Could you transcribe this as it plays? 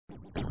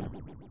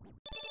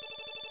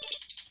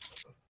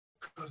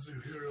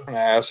An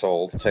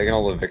asshole, taking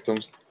all the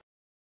victims.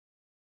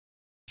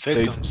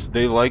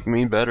 They like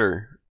me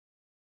better.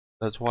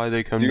 That's why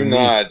they come to me. Do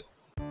not.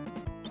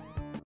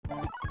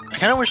 I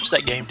kind of wish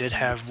that game did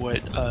have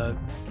what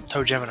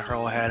Toe Jam and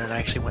Hurl had, and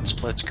actually went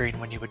split screen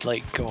when you would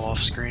like go off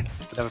screen.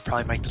 But that would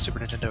probably make the Super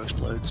Nintendo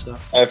explode. So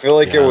I feel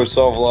like it would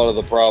solve a lot of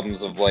the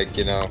problems of, like,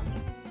 you know,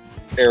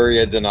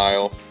 area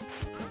denial.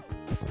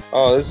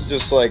 Oh, this is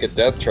just like a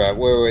death trap.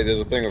 Wait, there's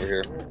a thing over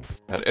here.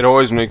 It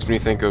always makes me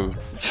think of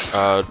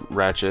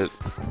Ratchet.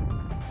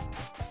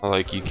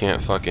 Like, you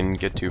can't fucking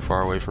get too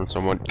far away from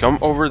someone. Come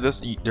over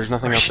this. There's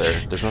nothing up there.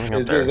 There's nothing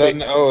up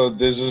there.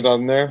 There's just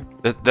nothing there?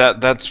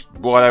 That's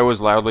what I was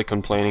loudly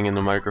complaining in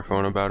the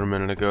microphone about a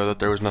minute ago, that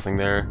there was nothing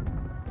there.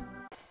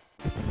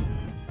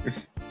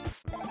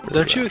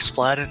 Don't you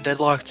explode in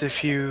Deadlocked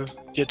if you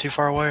get too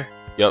far away?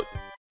 Yep.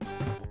 I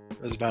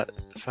was about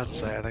to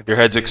say, I think your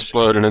heads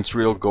explode and it's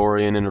real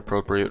gory and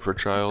inappropriate for a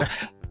child.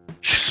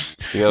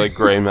 You got like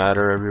gray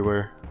matter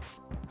everywhere.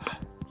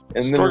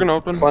 And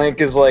then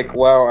Clank is like,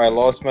 wow, I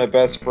lost my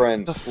best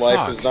friend.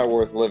 Life is not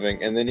worth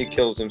living. And then he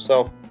kills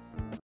himself.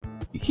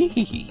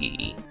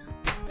 Hearing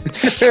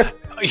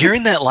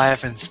that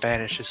laugh in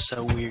Spanish is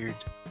so weird.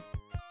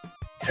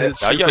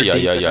 It's Right?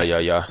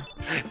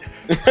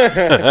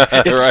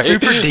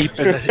 super deep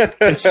in the,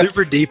 it's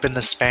super deep in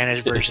the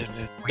Spanish version.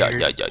 It's weird.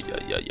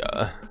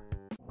 Yeah.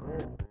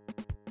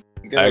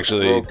 I'm gonna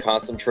Actually, throw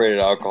concentrated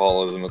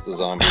alcoholism at the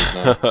zombies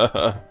now.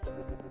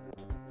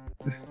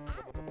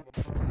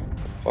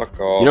 Fuck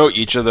off. You know,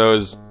 each of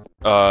those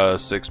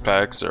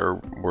 6-packs are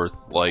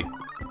worth like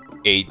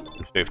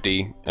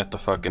 $8.50 at the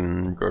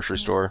fucking grocery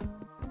store.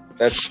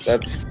 That's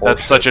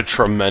such a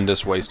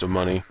tremendous waste of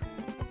money.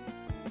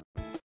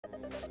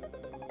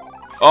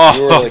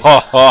 Oh,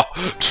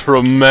 like...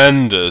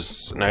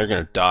 tremendous! Now you're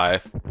gonna die.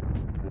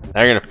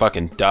 Now you're gonna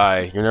fucking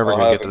die. You're never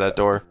gonna get to that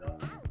door.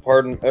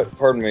 Pardon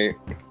me.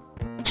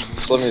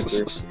 Just let me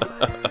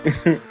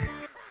through.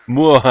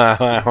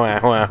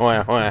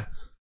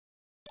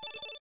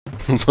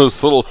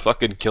 Those little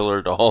fucking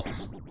killer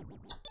dolls.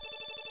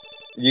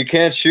 You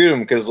can't shoot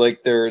them because,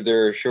 like,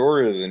 they're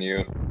shorter than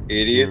you,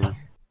 idiot.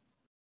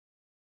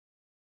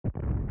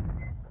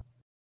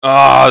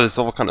 This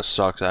level kind of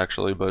sucks,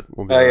 actually, but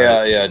we'll be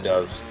yeah, it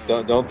does.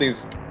 Don't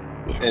these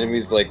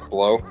enemies like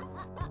blow?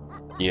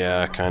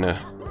 Yeah, kind of.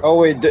 Oh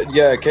wait,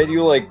 yeah. Can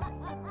you like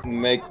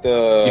make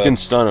the? You can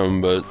stun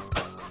him, but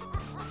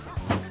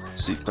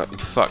see,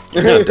 fuck,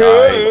 you're gonna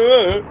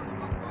die.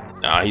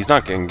 Nah, he's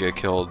not gonna get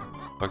killed.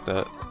 Fuck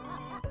that.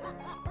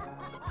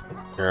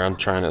 Here, I'm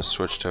trying to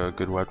switch to a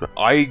good weapon.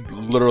 I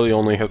literally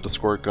only have the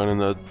squirt gun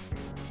and the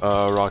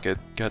rocket.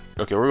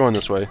 Okay, we're going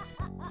this way.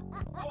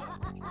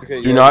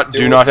 Okay, do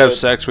not have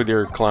sex with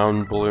your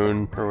clown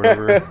balloon or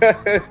whatever.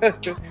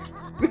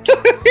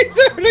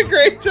 He's having a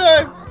great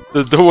time.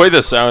 The way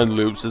the sound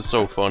loops is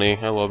so funny.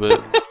 I love it.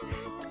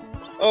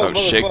 Oh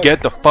shit!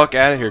 Get the fuck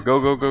out of here! Go!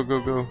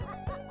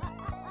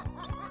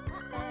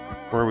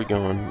 Where are we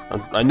going?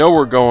 I know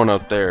we're going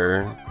up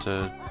there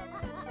to.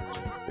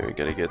 Here, we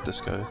gotta get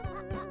this guy.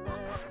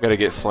 We gotta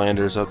get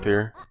Flanders up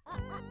here.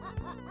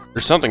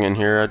 There's something in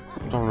here. I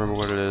don't remember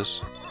what it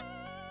is.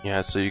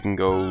 Yeah, so you can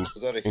go...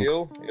 Is that a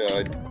heal? Yeah,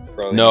 I'd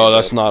probably... No,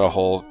 that's not a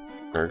Hulk.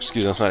 Or,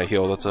 excuse me, that's not a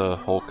heal, that's a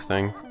Hulk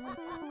thing.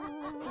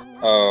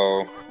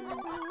 Oh.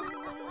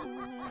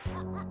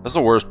 That's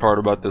the worst part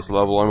about this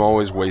level, I'm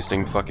always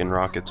wasting fucking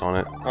rockets on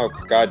it. Oh,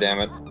 god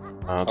damn it.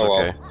 Oh, it's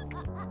okay.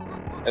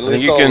 Well. At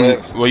least I'll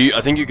live. Well,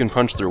 I think you can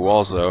punch through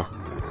walls, though.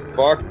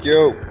 Fuck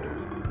you.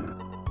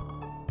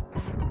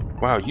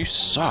 Wow, you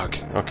suck.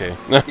 Okay.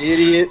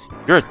 Idiot.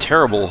 You're a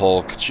terrible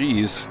Hulk,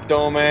 jeez.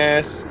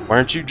 Dumbass. Why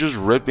aren't you just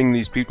ripping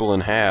these people in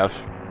half?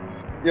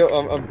 Yo,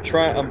 I'm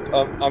trying,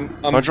 I'm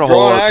punch a drawing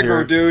hole up aggro,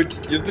 here. Dude.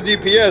 You're the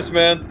DPS,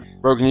 man.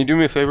 Bro, can you do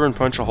me a favor and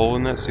punch a hole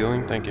in that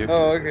ceiling? Thank you.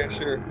 Oh, okay,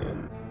 sure.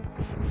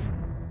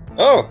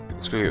 Oh!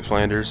 Let's go get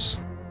Flanders.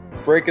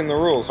 Breaking the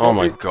rules. Oh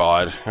my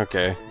god.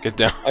 Okay, get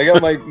down. I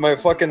got my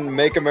fucking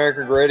Make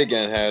America Great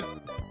Again hat.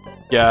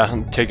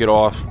 Yeah, take it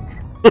off.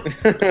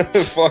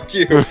 Fuck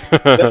you.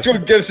 That's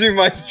what gives me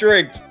my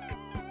strength.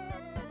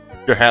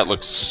 Your hat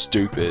looks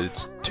stupid.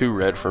 It's too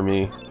red for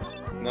me.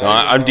 No,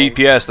 I'm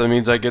DPS, that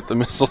means I get the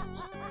missiles.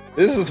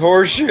 This is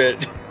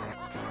horseshit.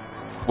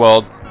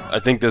 Well, I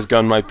think this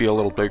gun might be a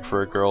little big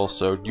for a girl,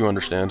 so you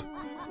understand.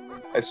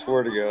 I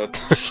swear to God.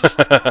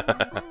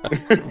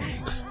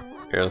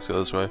 Here, let's go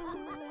this way.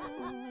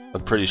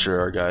 I'm pretty sure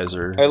our guys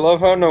are... I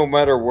love how no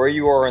matter where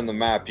you are in the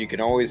map, you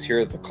can always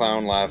hear the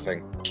clown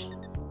laughing.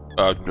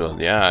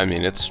 Yeah, I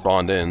mean, it's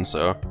spawned in,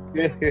 so...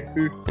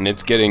 And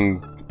it's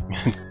getting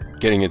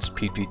its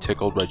pee-pee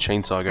tickled by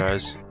chainsaw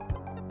guys.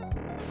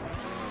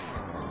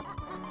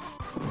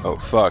 Oh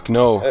fuck,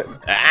 no.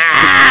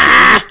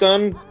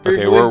 Done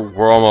okay,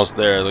 we're almost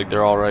there, like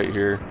they're all right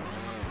here.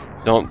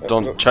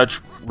 Don't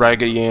touch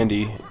Raggedy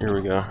Andy. Here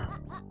we go.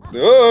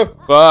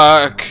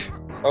 Fuck!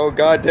 Oh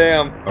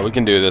goddamn. Oh, we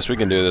can do this, we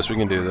can do this, we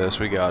can do this.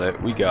 We got it,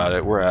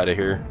 we're out of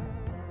here.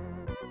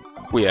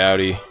 We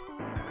outie.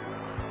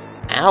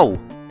 Ow!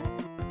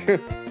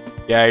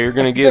 Yeah, you're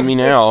gonna get me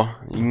now.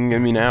 You can get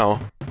me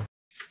now.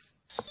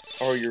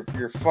 Oh,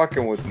 you're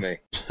fucking with me.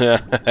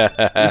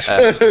 I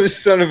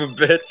Son of a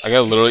bitch.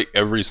 got literally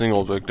every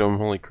single victim.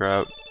 Holy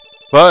crap!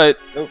 But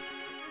Nope.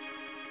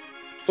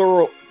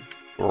 Thorough.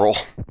 roll.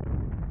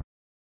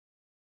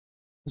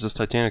 Is this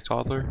Titanic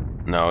Toddler?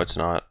 No, it's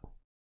not.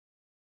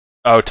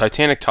 Oh,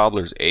 Titanic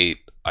Toddler's 8,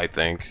 I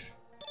think.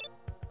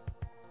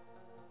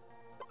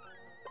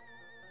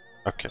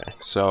 Okay,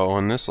 so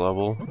on this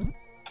level,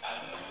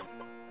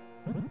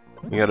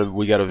 we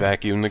gotta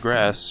vacuum the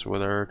grass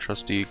with our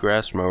trusty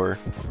grass mower.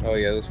 Oh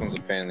yeah, this one's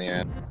a pain in the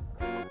ass.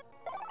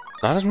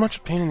 Not as much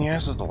a pain in the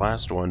ass as the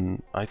last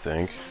one, I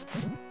think.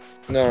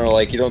 No,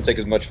 like you don't take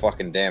as much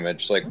fucking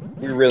damage. Like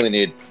we really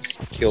need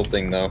kill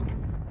thing though.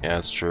 Yeah,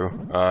 that's true.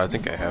 I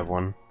think I have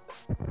one.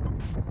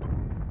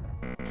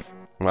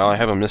 Well, I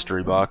have a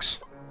mystery box.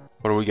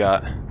 What do we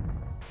got?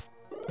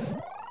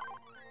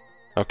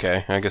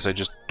 Okay, I guess I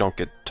just don't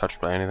get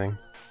touched by anything.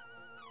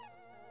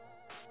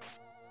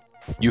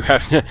 You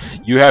have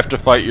to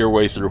fight your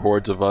way through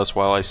hordes of us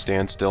while I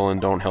stand still and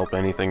don't help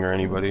anything or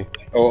anybody.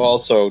 Oh,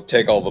 also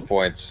take all the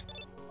points.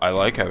 I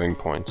like having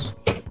points.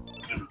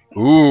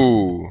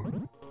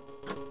 Ooh.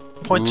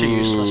 Points are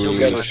useless. You'll You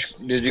be got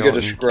fine. did you get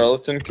a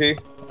skeleton key?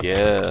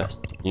 Yeah.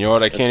 You know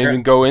what? I can't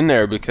even go in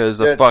there because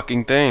the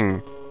fucking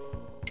thing.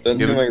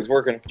 Doesn't seem like it's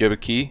working. Do you have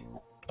a key?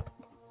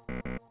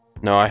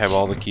 No, I have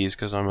all the keys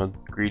because I'm a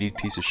greedy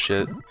piece of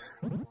shit.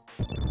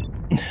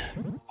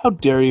 How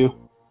dare you?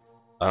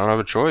 I don't have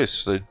a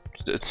choice. Oh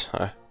shit,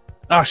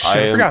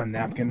 I forgot a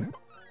napkin.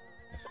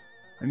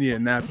 I need a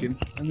napkin.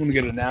 I'm gonna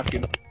get a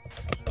napkin.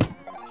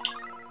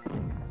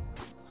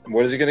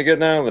 What is he gonna get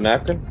now? The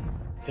napkin?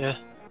 Yeah.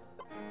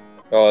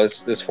 Oh,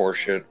 this horse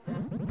shit.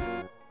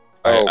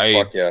 Oh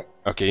fuck yeah!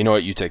 Okay, you know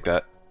what? You take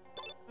that.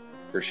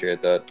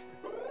 Appreciate that.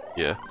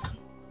 Yeah.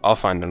 I'll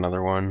find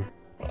another one.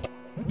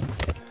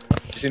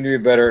 You seem to be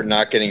better at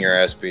not getting your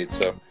ass beat.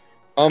 So,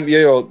 I want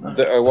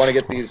to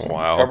get these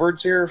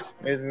cupboards here.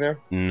 Anything there?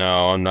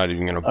 No, I'm not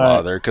even gonna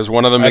bother because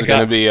one of them is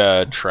gonna be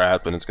a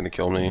trap and it's gonna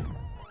kill me.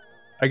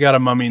 I got a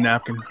mummy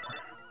napkin.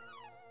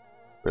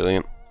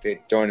 Brilliant.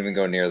 Okay, don't even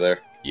go near there.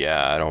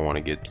 Yeah, I don't want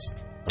to get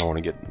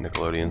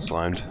Nickelodeon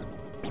slimed.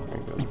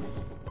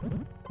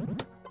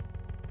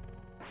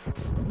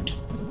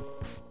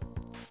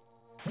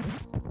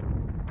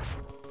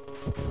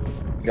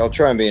 I'll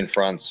try and be in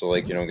front so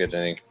like you don't get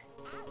any.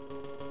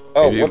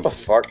 Oh, Maybe. What the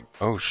fuck?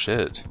 Oh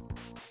shit.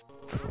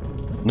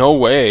 No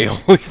way!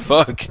 Holy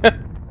fuck!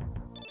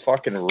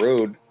 Fucking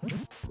rude.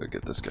 Go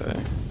get this guy.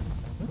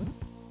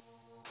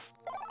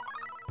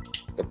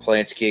 The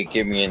plants can't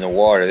get me in the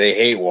water. They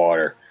hate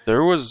water.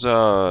 There was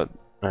or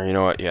you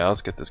know what? Yeah,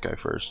 let's get this guy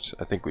first.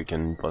 I think we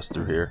can bust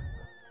through here.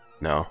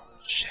 No.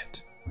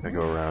 Shit. I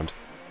go around.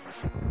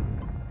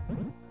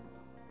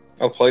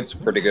 Oh, plates are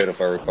pretty good if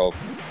I recall.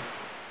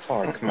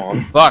 Oh, come on.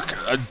 Fuck!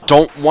 I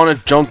don't want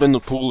to jump in the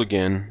pool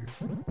again.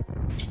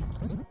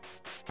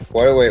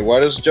 Wait, why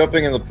does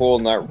jumping in the pool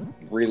not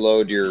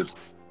reload your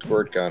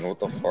squirt gun? What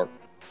the fuck?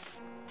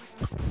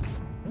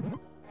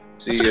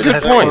 See, It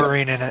has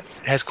chlorine in it.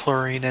 It has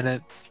chlorine in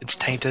it. It's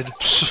tainted.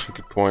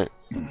 Good point.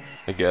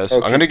 I guess.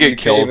 Okay, I'm gonna get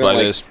killed by like...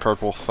 this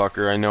purple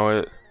fucker, I know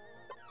it.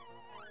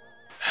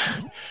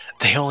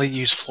 They only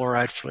use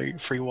fluoride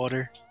free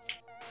water.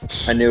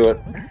 I knew it.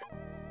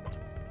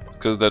 It's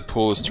because that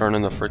pool is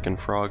turning the freaking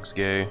frogs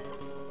gay.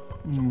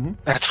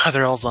 That's why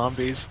they're all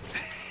zombies.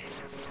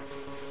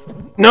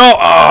 No!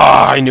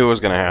 Ah! I knew it was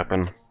gonna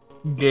happen.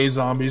 Gay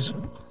zombies.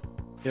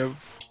 Yep.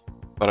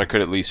 But I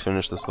could at least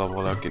finish this level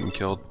without getting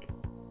killed.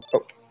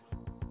 Oh.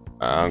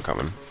 I'm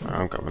coming.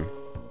 I'm coming.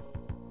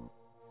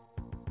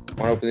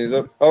 Wanna open these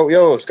up? Oh,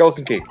 yo,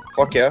 skeleton key.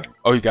 Fuck yeah.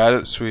 Oh, you got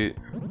it? Sweet.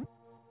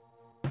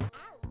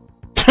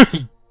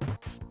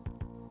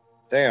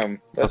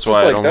 Damn. That's just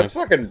why I like, don't that's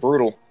fucking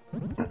brutal.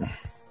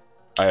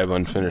 I have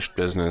unfinished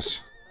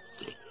business.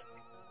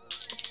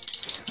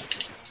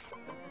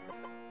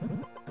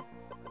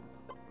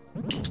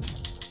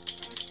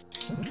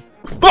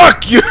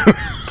 Fuck you!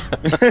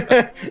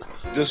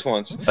 Just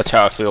once. That's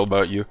how I feel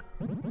about you.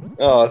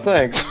 Oh,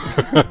 thanks.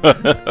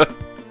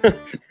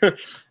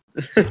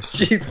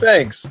 Gee,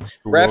 thanks.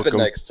 You're Wrap it welcome.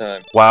 next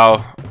time.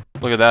 Wow.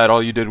 Look at that.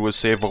 All you did was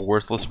save a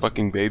worthless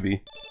fucking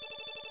baby.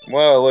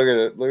 Wow, look at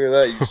it. Look at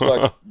that. You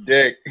suck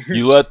dick.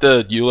 You let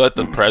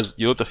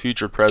the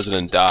future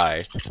president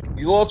die.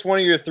 You lost one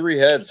of your 3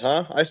 heads,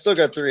 huh? I still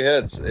got 3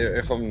 heads,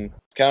 if I'm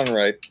counting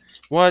right.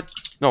 What?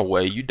 No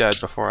way. You died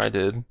before I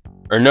did.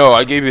 Or no,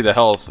 I gave you the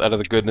health out of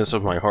the goodness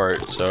of my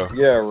heart, so...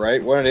 Yeah,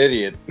 right? What an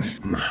idiot.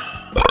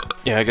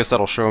 Yeah, I guess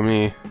that'll show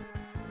me...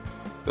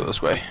 Go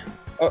this way.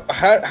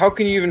 How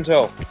can you even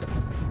tell?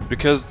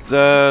 Because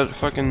the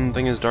fucking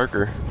thing is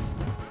darker.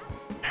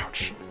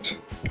 Ouch.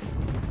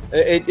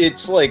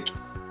 It's like...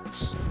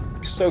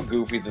 so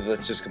goofy that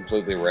that's just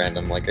completely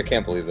random. Like, I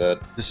can't believe that.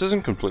 This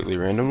isn't completely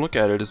random. Look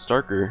at it. It's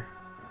darker.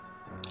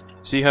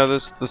 See how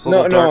this little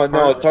No, dark no,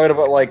 part? it's talking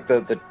about, like,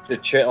 the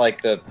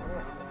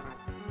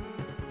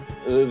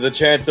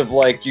chance of,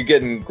 like, you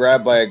getting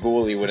grabbed by a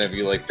ghoulie whenever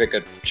you, like, pick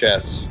a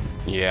chest.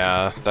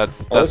 Yeah, that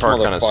this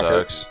part kind of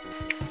motherfucker. sucks.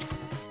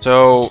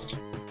 So,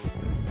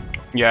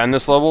 yeah, in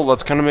this level,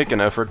 let's kind of make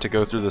an effort to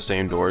go through the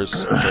same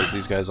doors, because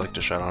these guys like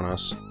to shut on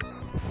us.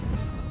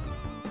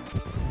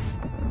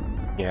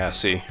 Yeah,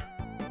 see.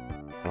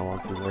 I don't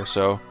walk through there,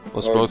 so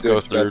let's both go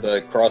through. Got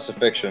the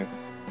crucifixion.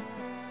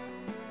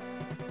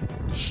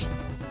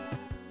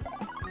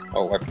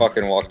 Oh, I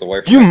fucking walked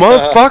away from You it.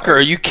 motherfucker, are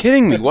you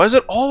kidding me? Why is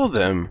it all of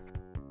them?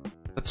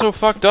 That's so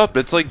fucked up.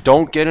 It's like,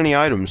 don't get any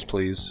items,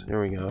 please.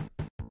 Here we go.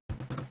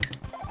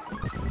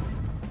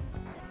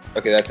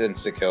 Okay, that's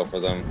insta-kill for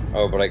them.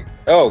 Oh, but I...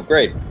 Oh,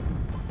 great.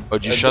 Oh,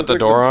 did you shut the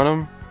door on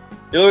him?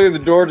 You look at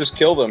the door, just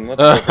killed him.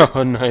 That's perfect.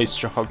 Oh, nice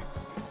job.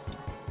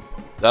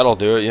 That'll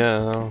do it,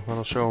 yeah,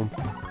 that'll show him.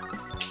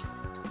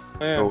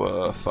 Yeah.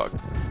 Oh, fuck.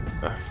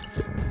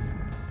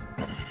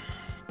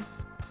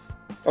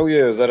 Oh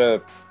yeah, is that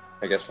a...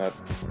 I guess not.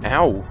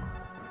 Ow!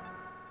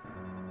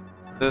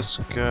 This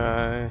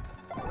guy...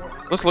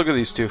 Let's look at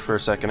these two for a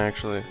second,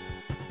 actually.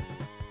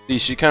 See,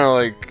 she kind of,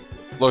 like,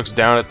 looks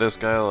down at this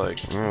guy like,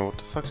 oh, what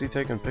the fuck's he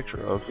taking a picture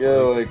of? Yeah,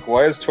 like,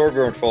 why is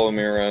Torbjorn following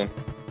me around?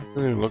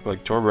 Doesn't even look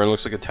like Torbjorn,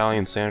 looks like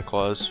Italian Santa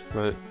Claus,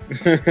 but...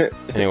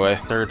 Anyway,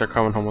 they're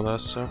coming home with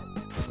us, so...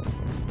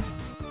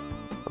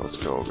 Let's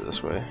go over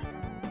this way.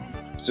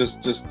 Just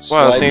Wow, the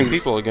slide same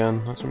these- people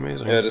again, that's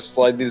amazing. Yeah, just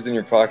slide these in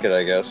your pocket,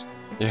 I guess.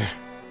 Yeah.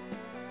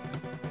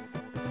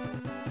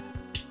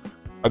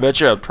 I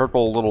bet you a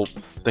purple little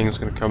thing's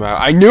gonna come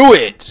out. I knew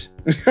it!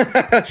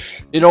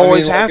 It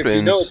always happens. If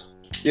you know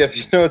if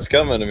you know it's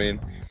coming, I mean.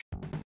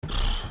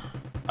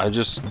 I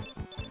just...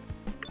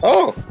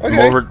 Oh, I'm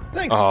okay. over...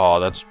 Thanks.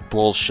 Oh, that's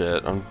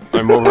bullshit.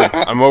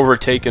 I'm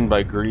overtaken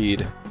by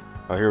greed.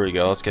 Oh, here we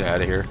go. Let's get out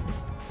of here.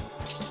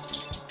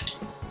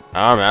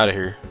 I'm out of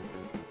here.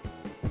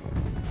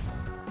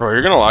 Bro,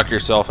 you're gonna lock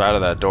yourself out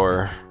of that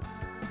door.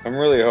 I'm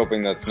really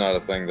hoping that's not a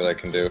thing that I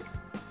can do.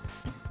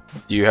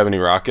 Do you have any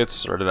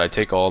rockets, or did I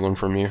take all of them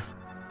from you?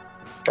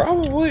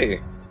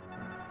 Probably.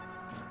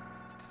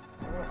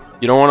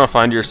 You don't want to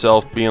find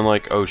yourself being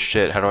like, oh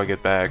shit, how do I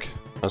get back?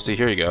 Oh, see,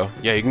 here you go.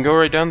 Yeah, you can go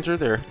right down through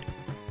there.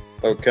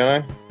 Oh,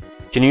 can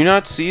Can you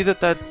not see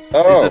that is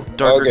Oh, a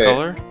darker okay.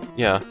 color?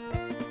 Yeah.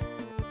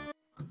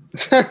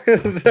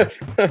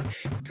 I?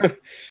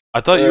 I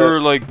thought you were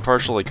like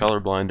partially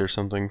colorblind or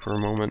something for a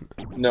moment.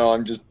 No,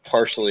 I'm just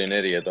partially an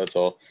idiot, that's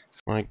all.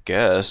 I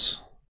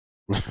guess.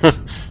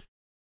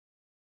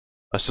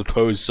 I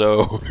suppose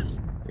so.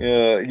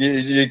 Yeah,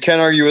 you can't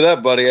argue with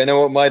that, buddy. I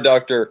know what my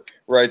doctor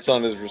writes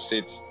on his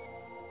receipts.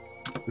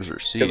 His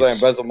receipts. Because I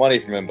embezzle money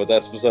from him, but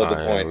that's beside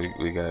the Yeah, point.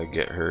 we gotta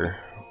get her.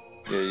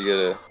 Yeah, you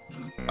gotta...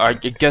 I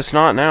guess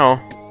not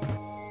now.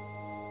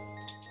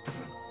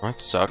 That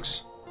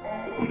sucks.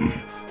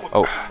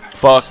 Oh,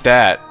 fuck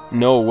that.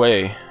 No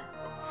way.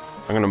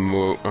 I'm gonna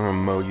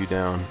mow you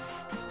down.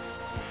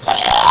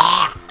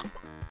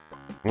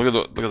 Look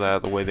at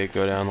that, the way they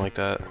go down like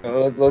that.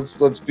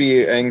 Let's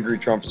be angry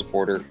Trump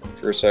supporter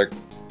for a sec.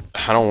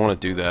 I don't want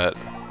to do that.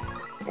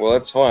 Well,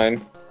 that's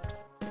fine.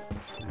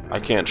 I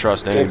can't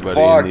trust anybody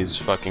fuck. in these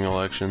fucking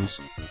elections.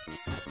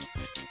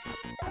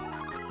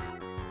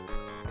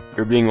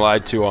 You're being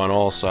lied to on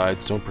all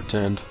sides, don't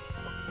pretend.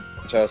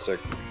 Fantastic.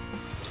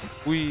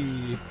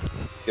 Wee.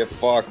 Get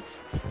fucked.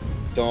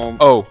 Don't...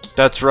 Oh,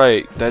 that's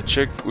right. That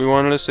chick we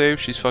wanted to save,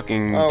 she's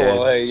fucking Oh, dead.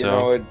 well, hey, you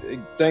so. know,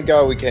 thank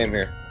God we came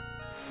here.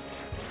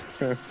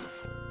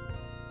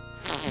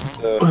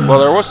 Well,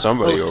 there was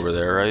somebody over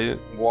there, right?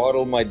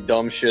 Waddle my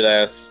dumb shit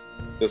ass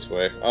this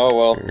way. Oh,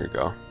 well. Here you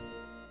go.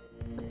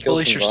 Kill At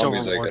least some you're still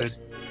zombies, I rewarded. guess.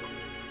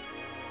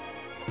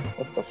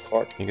 What the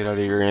fuck? You get out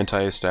of your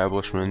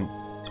anti-establishment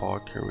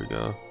talk. Here we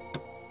go.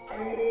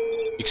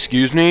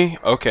 Excuse me?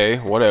 Okay,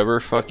 whatever.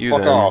 Fuck you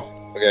Fuck then. off.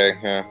 Okay,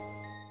 yeah.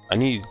 I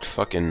need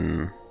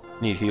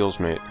heals,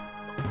 mate.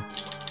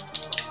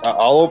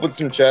 I'll open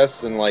some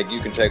chests and, like,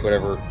 you can take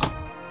whatever.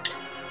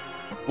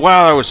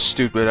 Wow, that was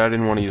stupid. I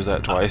didn't want to use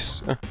that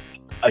twice.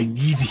 I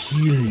need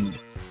healing.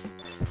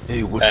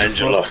 Hey, what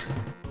Angela. the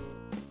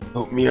fuck?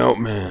 Help me out,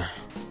 man.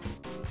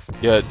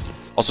 Yeah,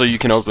 also you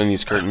can open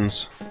these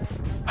curtains.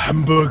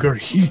 Hamburger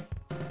heat.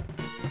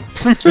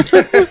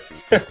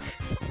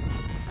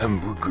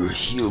 Hamburger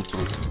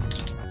helper.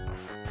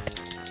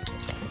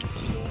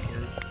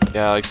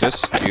 Yeah, like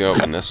this. You can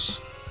open this.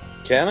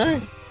 Can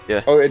I?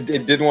 Yeah. Oh, it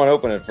didn't want to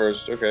open at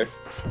first. Okay.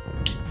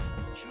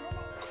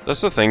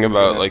 That's the thing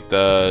about like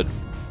the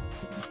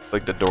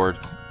door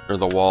or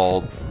the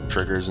wall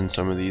triggers in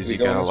some of these. We You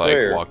going gotta this like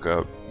way, or? walk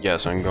up.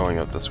 Yes, I'm going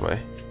up this way.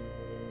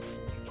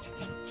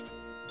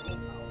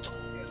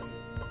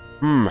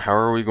 How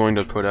are we going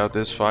to put out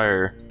this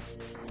fire?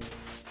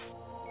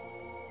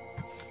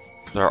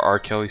 Our R.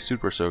 Kelly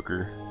Super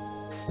Soaker.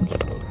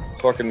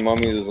 Fucking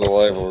mummies is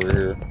alive over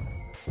here.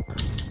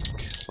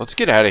 Let's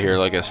get out of here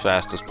like as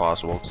fast as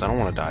possible, because I don't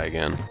want to die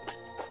again.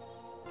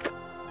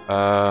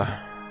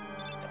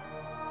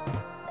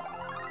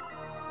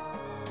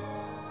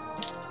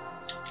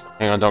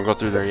 Hang on, don't go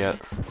through there yet.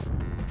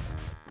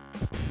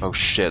 Oh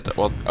shit,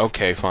 well,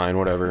 okay, fine,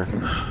 whatever.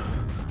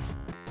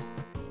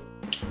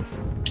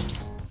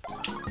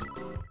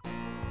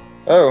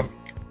 Oh.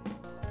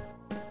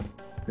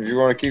 If you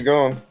want to keep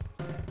going.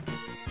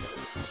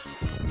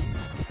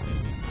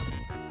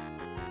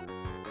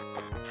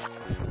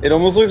 It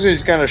almost looks like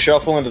he's kind of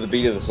shuffling to the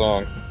beat of the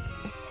song.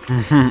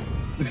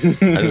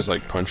 I just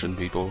like punching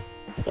people.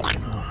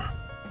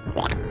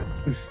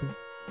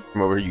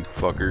 Come over, you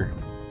fucker.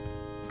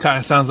 Kind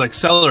of sounds like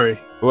celery.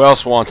 Who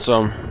else wants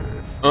some?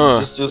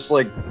 Just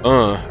like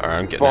Alright,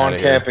 I'm getting out spawn of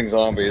here. camping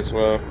zombies.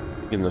 Well,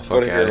 Getting the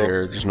fuck out of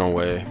here. There's no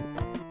way.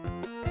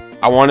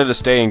 I wanted to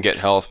stay and get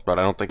health, but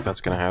I don't think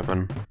that's gonna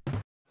happen.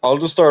 I'll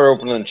just start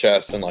opening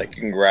chests and like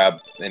you can grab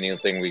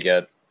anything we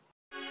get.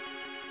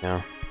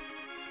 Yeah.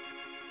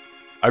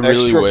 I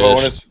really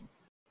wish.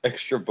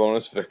 Extra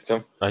bonus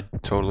victim. I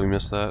totally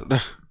missed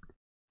that.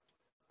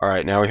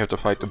 Alright, now we have to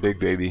fight the big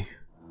baby.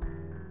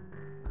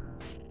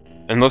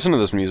 And listen to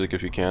this music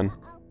if you can.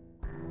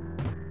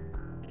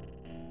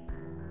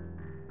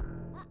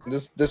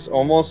 This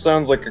almost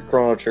sounds like a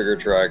Chrono Trigger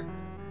track.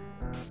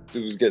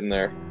 See who's getting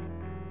there.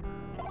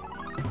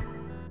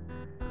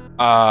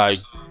 I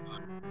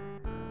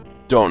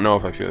don't know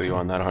if I feel you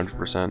on that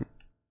 100%.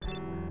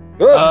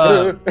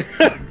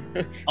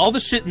 All the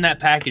shit in that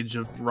package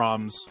of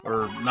ROMs,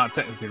 or not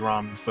technically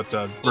ROMs, but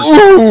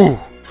Ooh!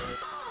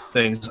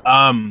 things.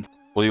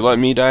 Well, you let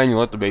me die and you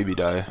let the baby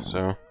die,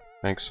 so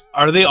thanks.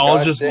 Are they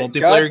all just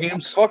multiplayer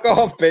games? Fuck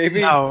off,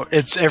 baby! No,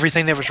 it's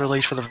everything that was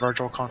released for the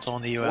Virtual Console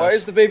in the US. Why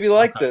is the baby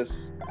like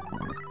this?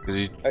 Because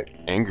he's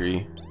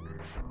angry.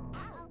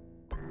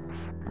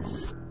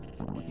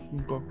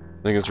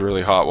 I think it's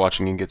really hot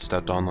watching you get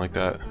stepped on like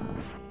that.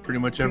 Pretty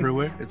much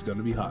everywhere, it's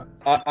gonna be hot.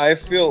 I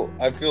feel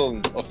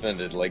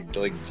offended, like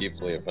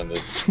deeply offended.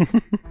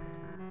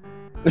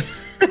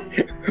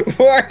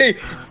 Why,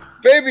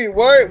 baby?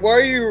 Why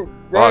are you?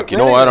 Fuck, you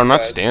know what? I'm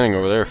not standing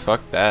over there.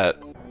 Fuck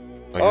that.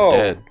 Oh, you're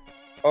dead.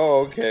 Oh,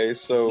 okay.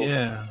 So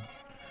yeah,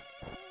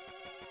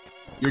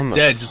 you're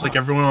dead, just like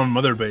everyone on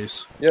Mother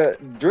Base. Yeah,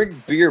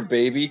 drink beer,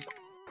 baby.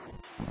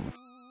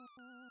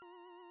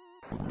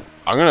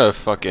 I'm gonna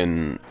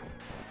fucking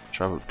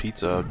shove a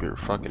pizza up your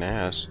fucking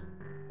ass.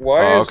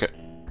 Why oh, is okay.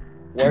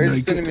 Why are you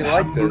sending me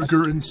like this?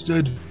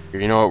 Instead.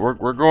 You know what?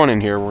 We're going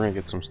in here. We're gonna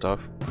get some stuff.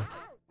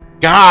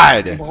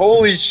 God!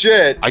 Holy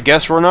shit! I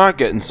guess we're not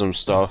getting some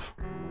stuff.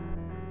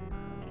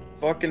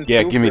 Fucking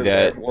yeah, give me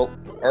that. Well,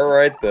 all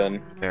right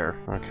then. There.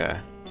 Okay.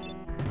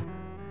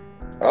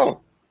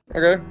 Oh.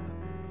 Okay.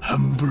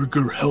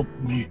 Hamburger, help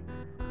me.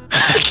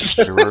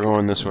 Okay, we're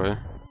going this way.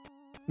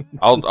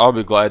 I'll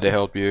be glad to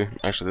help you.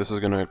 Actually, this is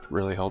gonna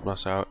really help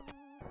us out.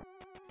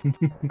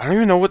 I don't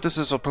even know what this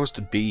is supposed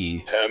to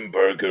be.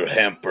 Hamburger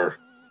hamper.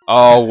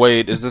 Oh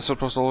wait, is this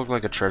supposed to look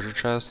like a treasure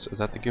chest? Is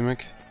that the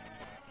gimmick?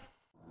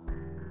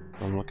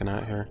 I'm looking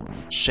at here.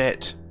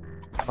 Shit.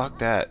 Fuck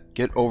that.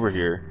 Get over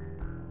here.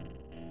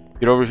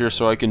 Get over here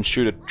so I can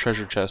shoot a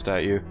treasure chest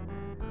at you.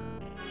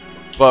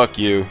 Fuck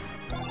you.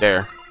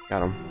 There.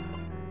 Got him.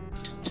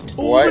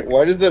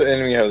 Why does that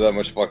enemy have that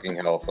much fucking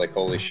health? Like,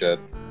 holy shit.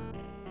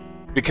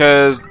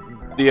 Because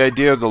the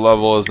idea of the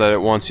level is that it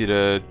wants you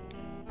to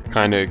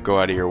kind of go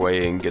out of your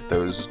way and get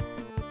those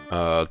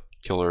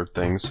killer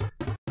things.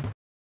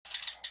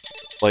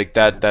 Like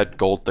that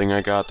gold thing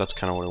I got, that's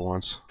kind of what it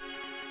wants.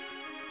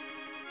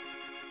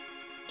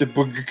 The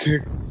booger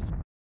kick.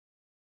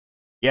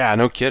 Yeah,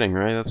 no kidding,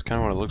 right? That's kind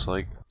of what it looks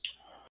like.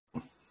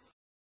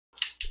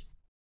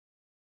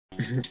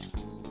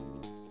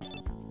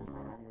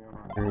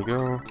 There we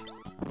go.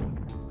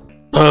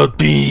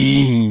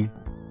 Puppy!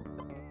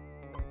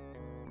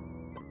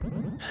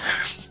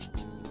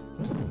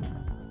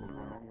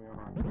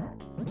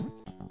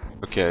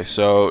 Okay,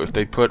 so if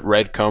they put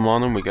red cum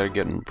on them, we gotta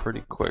get them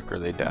pretty quick or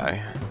they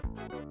die.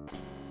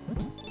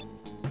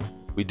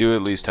 We do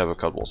at least have a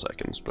couple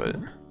seconds, but...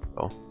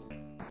 Oh.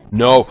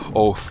 No!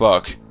 Oh,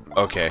 fuck.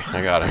 Okay,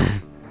 I got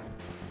him.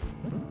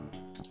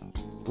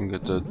 I'm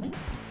good to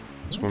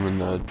swim in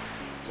the...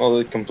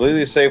 Oh,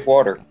 completely safe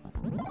water.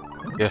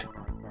 Yeah.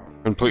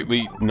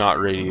 Completely not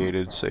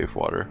radiated safe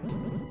water.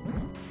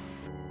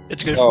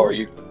 It's good for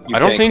you. I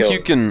don't think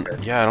you can...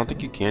 Yeah, I don't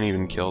think you can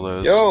even kill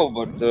those. Yo,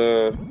 but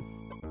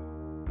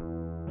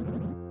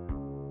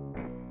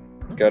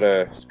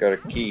it's got a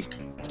key.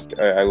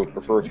 I would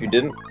prefer if you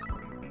didn't.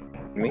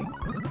 Me?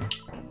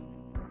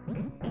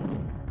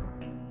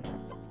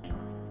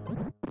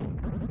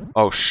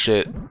 Oh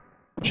shit.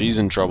 She's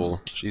in trouble.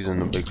 She's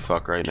in a big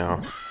fuck right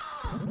now.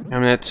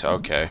 Damn it.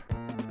 Okay.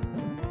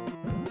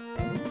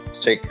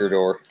 Let's take your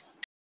door.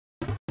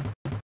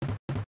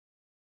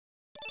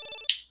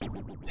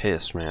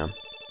 Piss, man.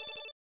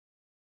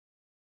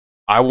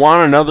 I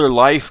want another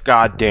life,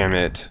 god damn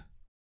it.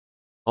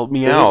 Help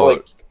me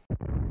out.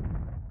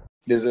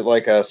 Is it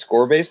like a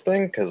score-based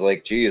thing? Because,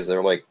 like, geez,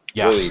 they're like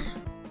really...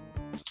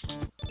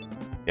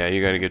 Yeah,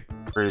 you gotta get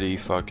pretty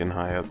fucking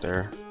high up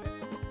there.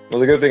 Well,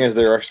 the good thing is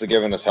they're actually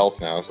giving us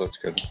health now, so that's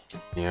good.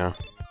 Yeah.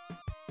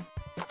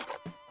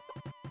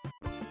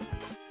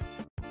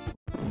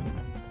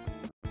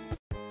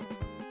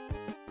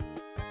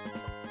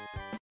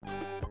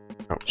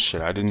 Oh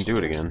shit, I didn't do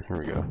it again. Here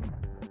we go.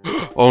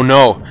 Oh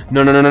no!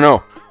 No, no, no, no,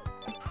 no!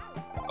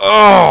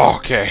 Oh,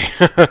 okay.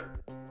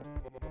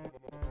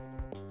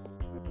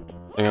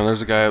 Hang on,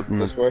 there's a guy up in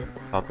This the way?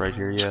 top right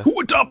here, yeah.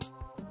 What's up?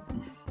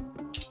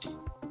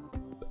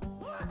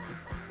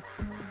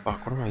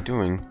 Fuck, what am I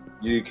doing?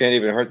 You can't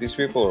even hurt these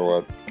people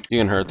or what? You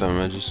can hurt them,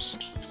 I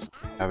just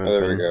haven't Oh,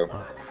 there been... we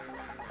go.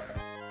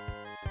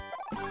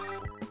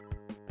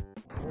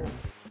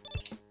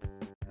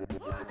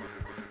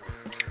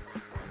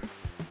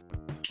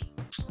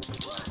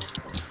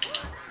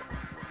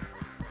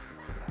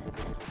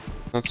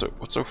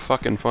 What's so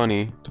fucking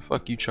funny? The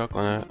fuck you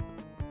chuckling at?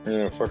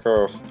 Yeah, fuck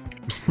off.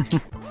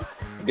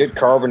 Get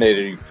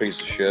carbonated, you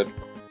piece of shit.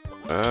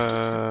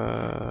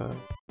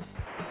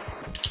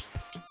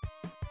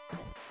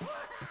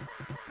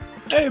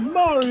 Hey,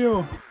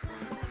 Mario!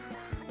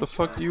 The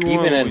fuck do you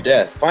want? Even in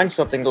death, find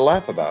something to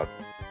laugh about.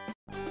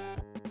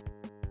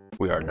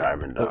 We are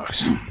diamond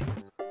dogs.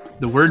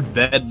 The word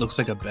bed looks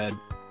like a bed.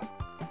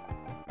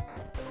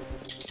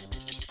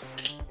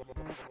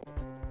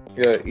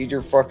 Yeah, eat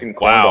your fucking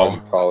corn Wow. dog,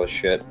 you pile of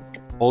shit.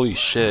 Holy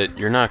shit,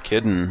 you're not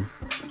kidding.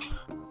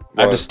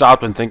 I had What? to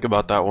stop and think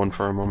about that one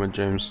for a moment,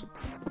 James.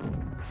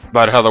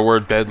 About how the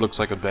word bed looks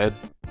like a bed.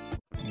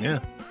 Yeah.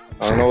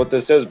 I don't know what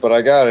this is, but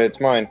I got it. It's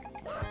mine.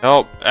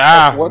 Help!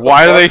 Ah! What the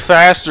Why are fuck? they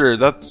faster?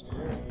 That's...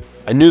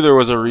 I knew there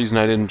was a reason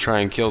I didn't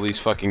try and kill these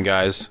fucking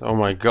guys. Oh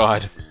my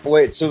god.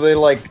 Wait, so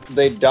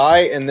they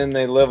die and then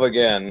they live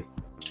again.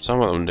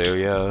 Some of them do,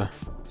 yeah.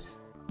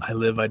 I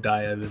live, I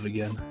die, I live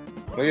again.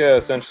 Well, yeah,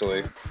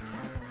 essentially.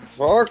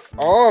 Fuck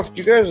off!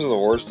 You guys are the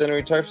worst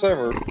enemy types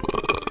ever.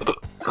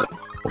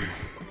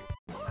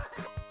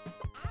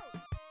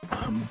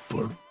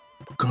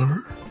 Hamburger?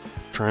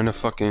 Trying to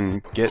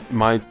fucking get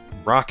my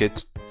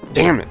rockets.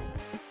 Damn it!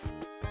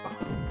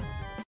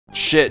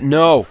 Shit,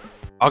 no!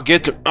 I'll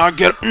get...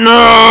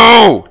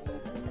 No!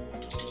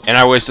 And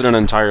I wasted an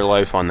entire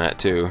life on that,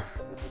 too.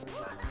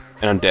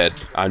 And I'm dead.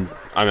 I'm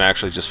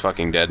actually just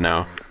fucking dead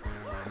now.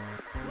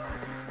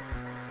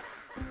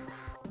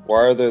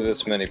 Why are there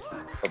this many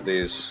of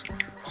these?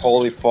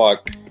 Holy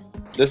fuck.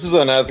 This is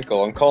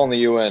unethical. I'm calling the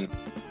UN.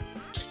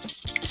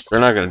 They're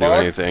not gonna do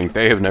Fuck. anything.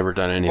 They have never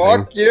done anything.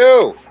 Fuck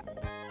you!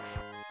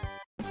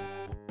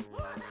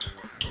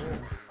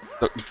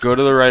 Go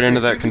to the right end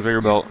of that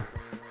conveyor belt.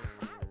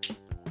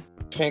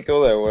 Can't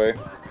go that way.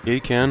 Yeah,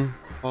 you can.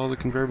 Follow the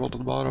conveyor belt to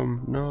the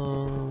bottom.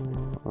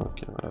 No.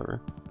 Okay,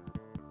 whatever.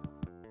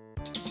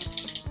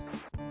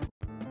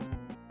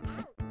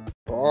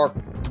 Fuck.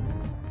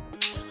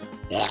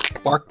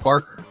 Bark,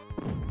 bark.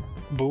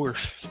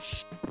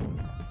 Boorf.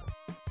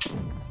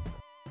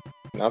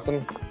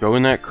 Nothing? Go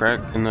in that crack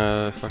in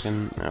the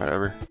fucking...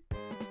 whatever.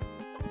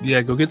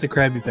 Yeah, go get the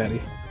Krabby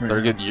Patty.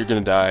 Right now. You're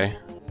gonna die.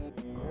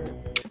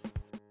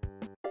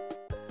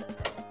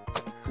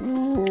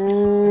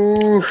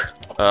 Ooh.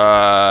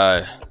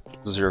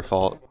 This is your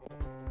fault.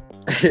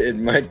 It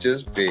might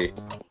just be.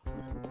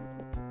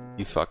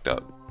 You fucked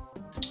up.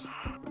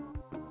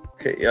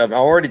 Okay, yeah, I'm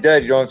already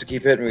dead. You don't have to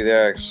keep hitting me with the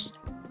axe.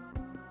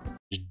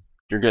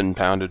 You're getting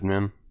pounded,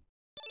 man.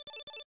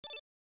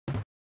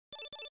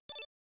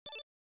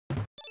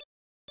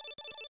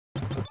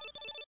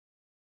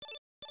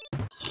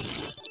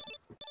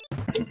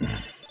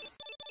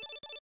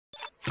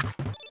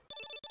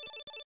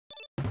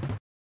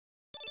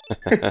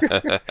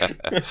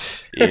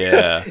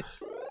 Yeah.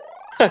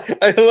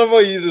 I love how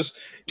you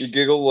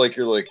giggle like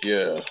you're like,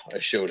 yeah, I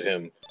showed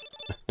him.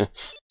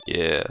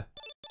 Yeah.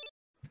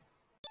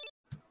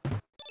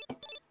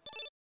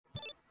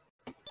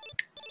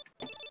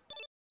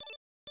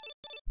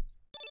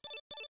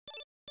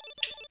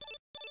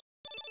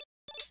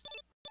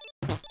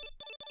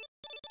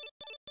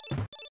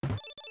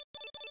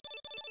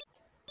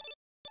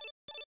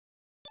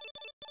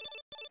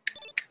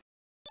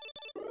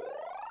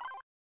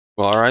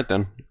 Well, alright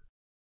then.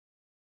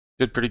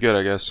 Did pretty good,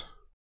 I guess.